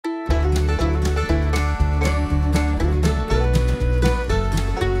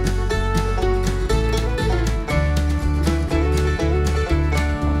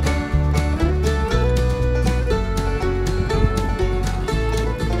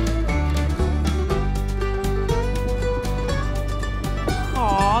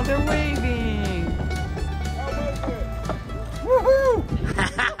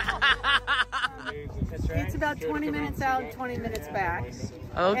around 20 minutes back.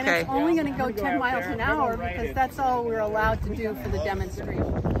 Okay. And it's only going to go 10 miles an hour because that's all we're allowed to do for the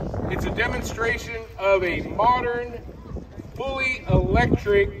demonstration. It's a demonstration of a modern, fully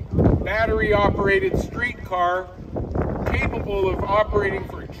electric, battery-operated streetcar capable of operating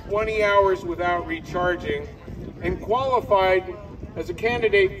for 20 hours without recharging and qualified as a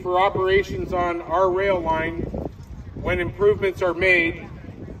candidate for operations on our rail line when improvements are made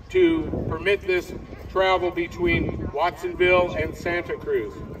to permit this travel between Watsonville and Santa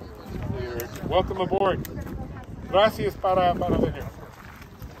Cruz. Welcome aboard. Gracias para venir.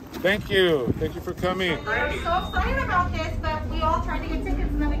 Thank you. Thank you for coming. We were so excited about this, but we all tried to get tickets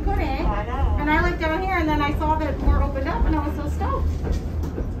and then we couldn't. And I lived down here and then I saw that more opened up and I was so stoked.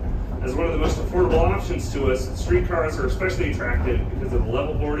 As one of the most affordable options to us, streetcars are especially attractive because of the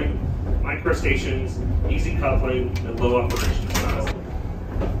level boarding, micro stations, easy coupling, and low operation costs.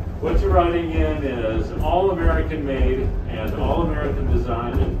 What you're riding in is all American made and all American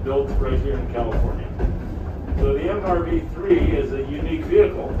designed and built right here in California. So the MRV3 is a unique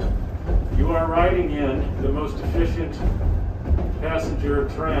vehicle. You are riding in the most efficient passenger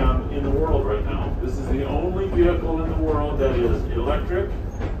tram in the world right now. This is the only vehicle in the world that is electric,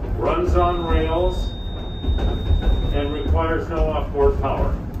 runs on rails, and requires no off-board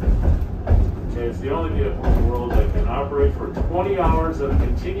power. Okay, it's the only vehicle in the world that can operate for 20 hours of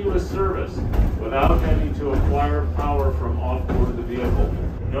continuous service without having to acquire power from off-board the vehicle.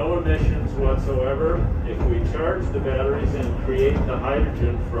 No emissions whatsoever. If we charge the batteries and create the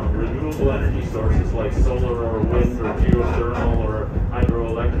hydrogen from renewable energy sources like solar or wind or geothermal or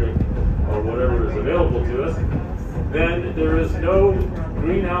hydroelectric or whatever is available to us, then there is no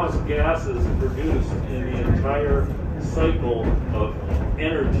greenhouse gases produced in the entire cycle of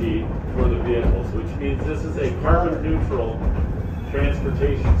energy for the vehicles, which means this is a carbon neutral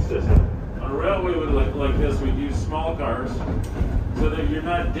transportation system. On a railway like this, we use small cars so that you're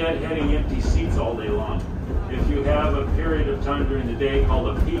not deadheading empty seats all day long. If you have a period of time during the day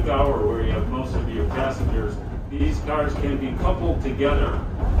called a peak hour where you have most of your passengers, these cars can be coupled together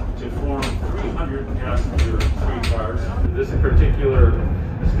to form 300 passenger streetcars. This particular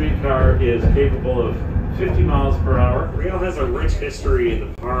streetcar is capable of 50 miles per hour. Rail has a rich history in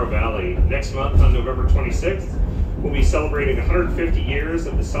the Pajaro Valley. Next month on November 26th, we'll be celebrating 150 years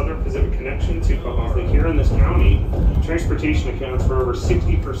of the Southern Pacific Connection to Pajaro. Here in this county, transportation accounts for over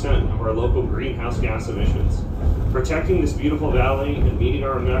 60% of our local greenhouse gas emissions. Protecting this beautiful valley and meeting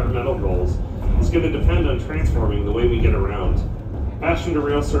our environmental goals is going to depend on transforming the way we get around. Passenger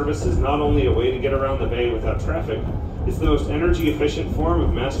rail service is not only a way to get around the bay without traffic, it's the most energy efficient form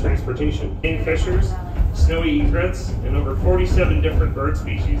of mass transportation. Kingfishers, snowy egrets, and over 47 different bird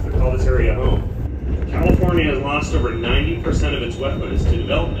species that call this area home. California has lost over 90% of its wetlands to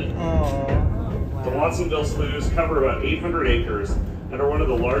development. The Watsonville sloughs cover about 800 acres and are one of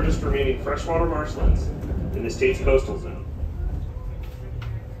the largest remaining freshwater marshlands in the state's coastal zone.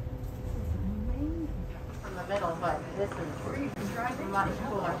 In the middle, but this is much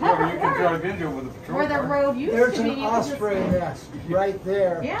cooler. Yeah, you can drive into it with a patrol Where the car. road used There's to be. an osprey nest right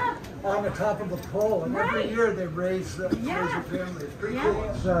there on the top of the pole, and every year they raise a family. It's pretty cool.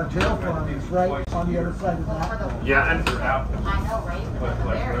 It's tail farm is right on the other side of that. Yeah, and I know,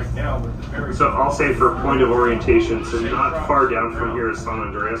 right? Right now with the very so I'll say for point of orientation, so not far down from here is San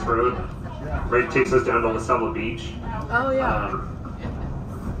Andreas Road. Right, it takes us down to La Selva Beach. Oh, yeah.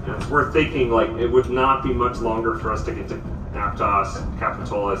 We're thinking like it would not be much longer for us to get to Aptos,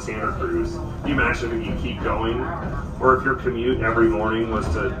 Capitola, Santa Cruz. Can you imagine if you keep going? Or if your commute every morning was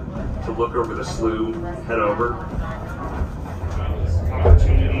to look over the slough, head over?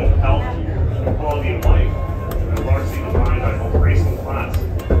 Opportunity, health, and quality of life are largely defined by both race and class.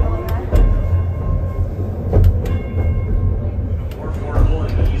 More affordable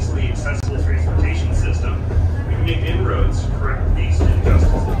and easily accessible transportation system, we can make inroads to correct these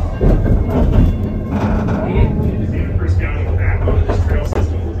injustices. Santa Cruz County, the backbone of this trail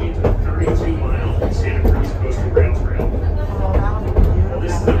system will be the 32-mile Santa Cruz Coastal Rail Trail. While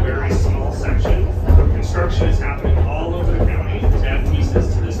this is a very small section, construction is happening all over the county to add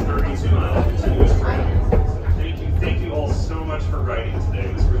pieces to this 32-mile continuous trail. Thank you all so much for riding today.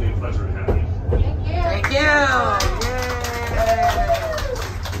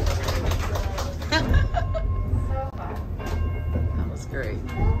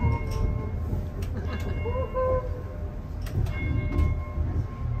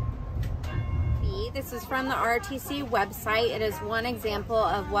 from the RTC website. It is one example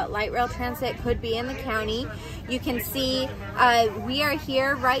of what light rail transit could be in the county. You can see we are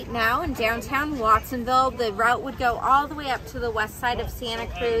here right now in downtown Watsonville. The route would go all the way up to the west side of Santa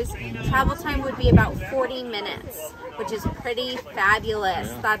Cruz. Travel time would be about 40 minutes, which is pretty fabulous.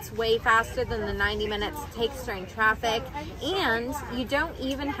 That's way faster than the 90 minutes it takes during traffic. And you don't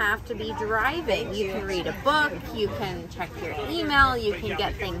even have to be driving. You can read a book, you can check your email, you can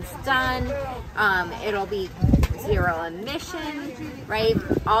get things done. It'll be zero emission, right?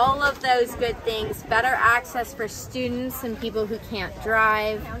 All of those good things. Better access for students and people who can't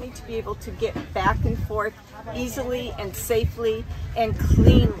drive. County to be able to get back and forth easily and safely and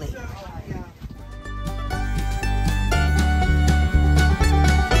cleanly.